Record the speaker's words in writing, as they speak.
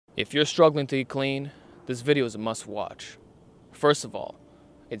If you're struggling to eat clean, this video is a must watch. First of all,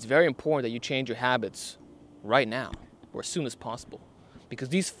 it's very important that you change your habits right now or as soon as possible, because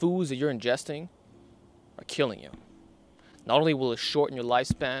these foods that you're ingesting are killing you. Not only will it shorten your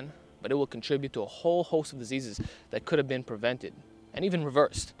lifespan, but it will contribute to a whole host of diseases that could have been prevented and even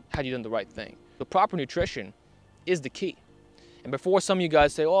reversed had you done the right thing. The proper nutrition is the key. And before some of you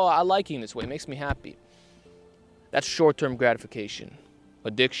guys say, oh, I like eating this way, it makes me happy. That's short-term gratification,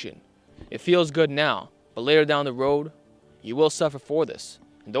 addiction. It feels good now, but later down the road, you will suffer for this.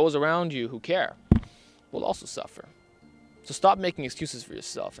 And those around you who care will also suffer. So stop making excuses for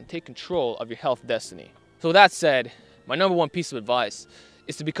yourself and take control of your health destiny. So with that said, my number one piece of advice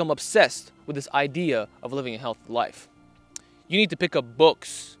is to become obsessed with this idea of living a healthy life. You need to pick up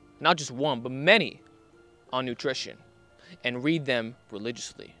books, not just one, but many, on nutrition, and read them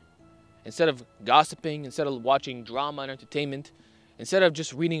religiously. Instead of gossiping, instead of watching drama and entertainment, instead of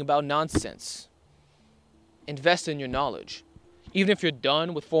just reading about nonsense, invest in your knowledge. Even if you're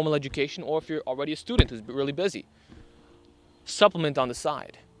done with formal education or if you're already a student who's really busy, supplement on the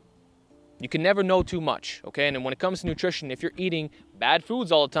side. You can never know too much, okay? And when it comes to nutrition, if you're eating bad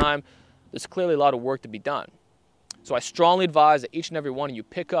foods all the time, there's clearly a lot of work to be done. So I strongly advise that each and every one of you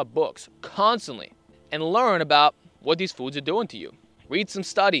pick up books constantly and learn about what these foods are doing to you. Read some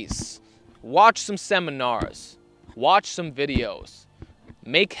studies, watch some seminars, watch some videos.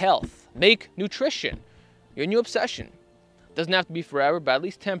 Make health, make nutrition your new obsession. Doesn't have to be forever, but at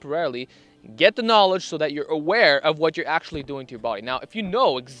least temporarily. Get the knowledge so that you're aware of what you're actually doing to your body. Now, if you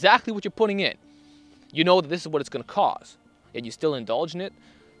know exactly what you're putting in, you know that this is what it's going to cause, and you still indulge in it,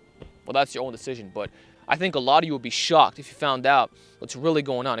 well, that's your own decision. But I think a lot of you would be shocked if you found out what's really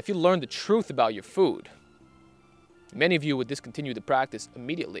going on. If you learned the truth about your food, many of you would discontinue the practice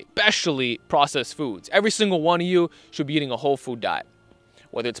immediately, especially processed foods. Every single one of you should be eating a whole food diet.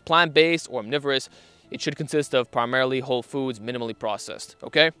 Whether it's plant-based or omnivorous, it should consist of primarily whole foods, minimally processed,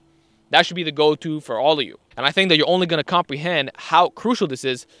 okay? That should be the go-to for all of you. And I think that you're only going to comprehend how crucial this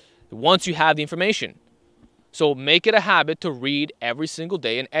is once you have the information. So make it a habit to read every single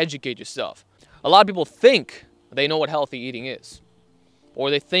day and educate yourself. A lot of people think they know what healthy eating is, or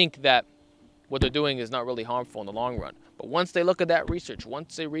they think that what they're doing is not really harmful in the long run. But once they look at that research,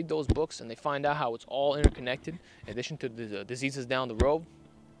 once they read those books and they find out how it's all interconnected, in addition to the diseases down the road,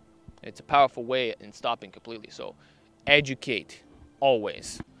 it's a powerful way in stopping completely. So educate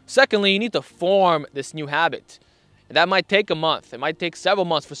always. Secondly, you need to form this new habit. And that might take a month. It might take several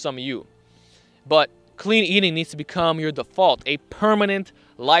months for some of you. But clean eating needs to become your default, a permanent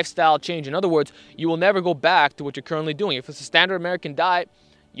lifestyle change. In other words, you will never go back to what you're currently doing. If it's a standard American diet,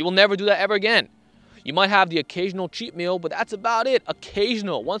 you will never do that ever again. You might have the occasional cheat meal, but that's about it.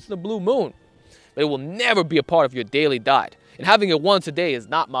 Occasional, once in a blue moon. But it will never be a part of your daily diet. And having it once a day is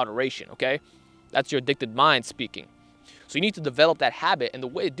not moderation, okay? That's your addicted mind speaking. So you need to develop that habit, and the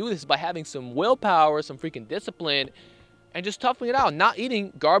way to do this is by having some willpower, some freaking discipline, and just toughing it out, not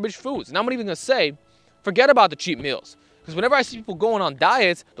eating garbage foods. And I'm not even going to say, forget about the cheat meals. Because whenever I see people going on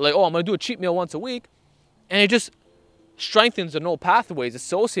diets, they're like, oh, I'm going to do a cheat meal once a week, and it just strengthens the neural pathways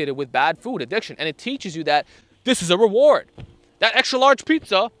associated with bad food addiction. And it teaches you that this is a reward. That extra large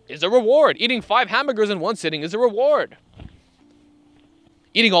pizza is a reward. Eating 5 hamburgers in one sitting is a reward.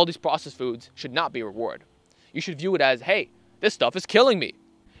 Eating all these processed foods should not be a reward. You should view it as, hey, this stuff is killing me.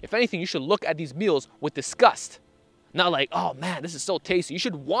 If anything, you should look at these meals with disgust. Not like, oh man, this is so tasty. You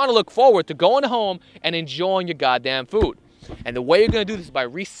should want to look forward to going home and enjoying your goddamn food. And the way you're going to do this is by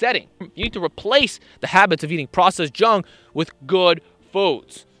resetting. You need to replace the habits of eating processed junk with good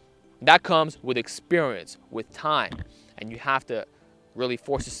foods. That comes with experience, with time. And you have to really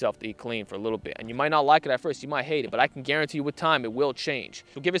force yourself to eat clean for a little bit. And you might not like it at first, you might hate it, but I can guarantee you with time it will change.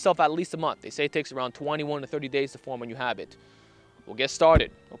 So give yourself at least a month. They say it takes around 21 to 30 days to form a new habit. We'll get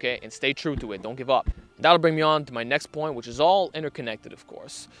started, okay? And stay true to it. Don't give up. That'll bring me on to my next point, which is all interconnected, of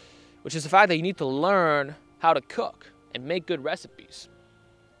course, which is the fact that you need to learn how to cook and make good recipes,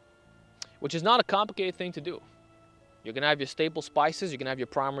 which is not a complicated thing to do. You're going to have your staple spices. You're going to have your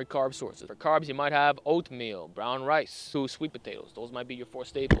primary carb sources. For carbs, you might have oatmeal, brown rice, sweet potatoes. Those might be your 4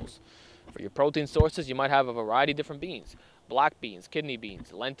 staples. For your protein sources, you might have a variety of different beans. Black beans, kidney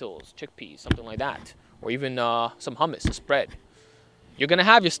beans, lentils, chickpeas, something like that. Or even some hummus, a spread. You're going to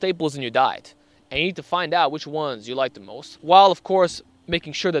have your staples in your diet. And you need to find out which ones you like the most, while, of course,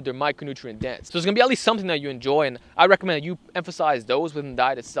 making sure that they're micronutrient dense. So there's going to be at least something that you enjoy, and I recommend that you emphasize those within the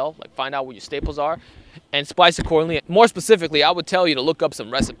diet itself, like find out what your staples are, and spice accordingly. More specifically, I would tell you to look up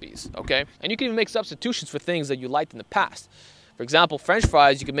some recipes, okay? And you can even make substitutions for things that you liked in the past. For example, French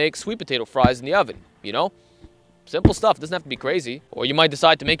fries, you can make sweet potato fries in the oven, you know? Simple stuff. It doesn't have to be crazy. Or you might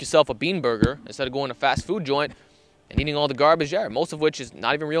decide to make yourself a bean burger instead of going to a fast food joint and eating all the garbage there, most of which is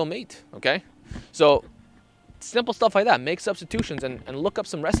not even real meat, okay? So simple stuff like that. Make substitutions and look up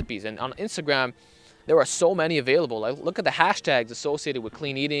some recipes. And on Instagram, there are so many available. Like, look at the hashtags associated with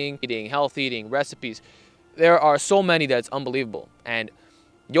clean eating, eating healthy, eating recipes. There are so many that it's unbelievable. And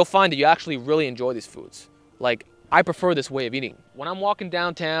you'll find that you actually really enjoy these foods. Like, I prefer this way of eating. When I'm walking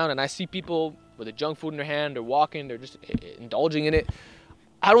downtown and I see people with a junk food in their hand, they're walking, they're just indulging in it,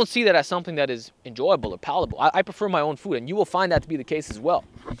 I don't see that as something that is enjoyable or palatable. I prefer my own food, and you will find that to be the case as well.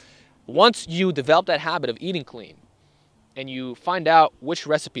 Once you develop that habit of eating clean, and you find out which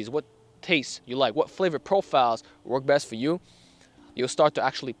recipes, what tastes you like, what flavor profiles work best for you, you'll start to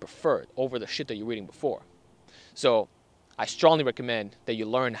actually prefer it over the shit that you were eating before. So I strongly recommend that you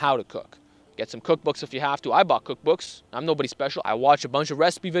learn how to cook. Get some cookbooks if you have to. I bought cookbooks. I'm nobody special. I watched a bunch of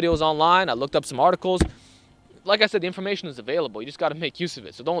recipe videos online. I looked up some articles. Like I said, the information is available. You just got to make use of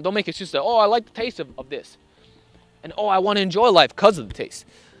it. So don't make excuses that, oh, I like the taste of this. And, oh, I want to enjoy life because of the taste.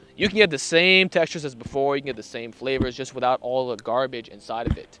 You can get the same textures as before. You can get the same flavors just without all the garbage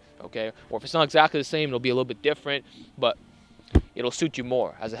inside of it, okay? Or if it's not exactly the same, it'll be a little bit different, but it'll suit you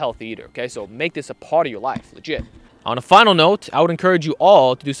more as a healthy eater, okay? So make this a part of your life, legit. On a final note, I would encourage you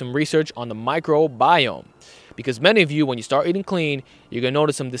all to do some research on the microbiome, because many of you, when you start eating clean, you're going to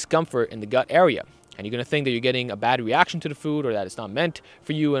notice some discomfort in the gut area, and you're going to think that you're getting a bad reaction to the food or that it's not meant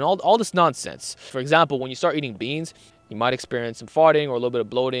for you, and all this nonsense. For example, when you start eating beans, you might experience some farting or a little bit of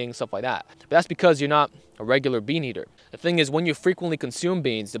bloating, stuff like that. But that's because you're not a regular bean eater. The thing is, when you frequently consume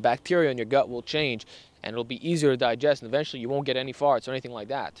beans, the bacteria in your gut will change, and it'll be easier to digest, and eventually you won't get any farts or anything like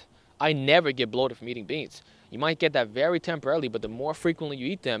that. I never get bloated from eating beans. You might get that very temporarily, but the more frequently you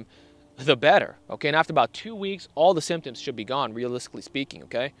eat them, the better, okay? And after about 2 weeks, all the symptoms should be gone, realistically speaking,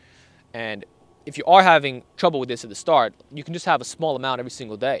 okay? And if you are having trouble with this at the start, you can just have a small amount every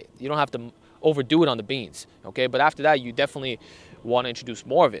single day. You don't have to overdo it on the beans, okay? But after that, you definitely want to introduce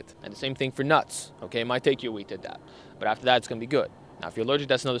more of it. And the same thing for nuts, okay? It might take you a week to adapt, but after that, it's going to be good. Now, if you're allergic,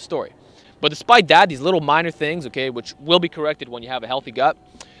 that's another story. But despite that, these little minor things, okay, which will be corrected when you have a healthy gut,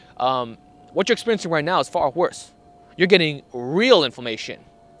 what you're experiencing right now is far worse. You're getting real inflammation,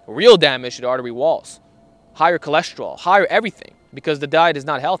 real damage to the artery walls, higher cholesterol, higher everything, because the diet is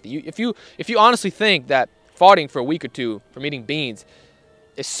not healthy. If you honestly think that farting for a week or two from eating beans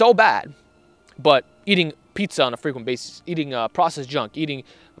is so bad, but eating pizza on a frequent basis, eating processed junk, eating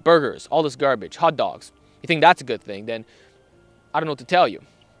burgers, all this garbage, hot dogs, you think that's a good thing, then I don't know what to tell you.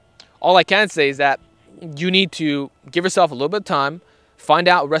 All I can say is that you need to give yourself a little bit of time, find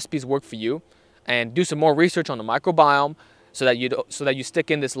out what recipes work for you, and do some more research on the microbiome so that you stick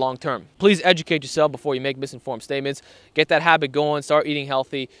in this long term. Please educate yourself before you make misinformed statements. Get that habit going, start eating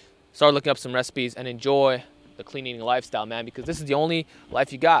healthy, start looking up some recipes, and enjoy the clean eating lifestyle, man, because this is the only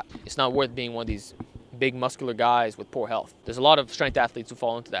life you got. It's not worth being one of these big muscular guys with poor health. There's a lot of strength athletes who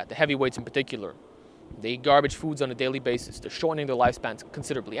fall into that, the heavyweights in particular. They eat garbage foods on a daily basis. They're shortening their lifespans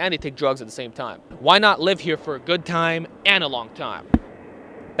considerably, and they take drugs at the same time. Why not live here for a good time and a long time?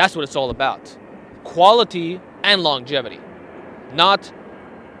 That's what it's all about. Quality and longevity. Not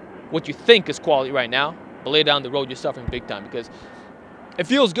what you think is quality right now, but later down the road you're suffering big time, because it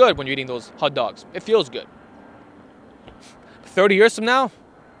feels good when you're eating those hot dogs. It feels good. 30 years from now,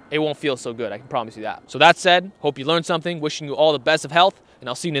 it won't feel so good. I can promise you that. So that said, hope you learned something. Wishing you all the best of health, and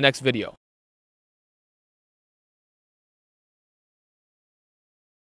I'll see you in the next video.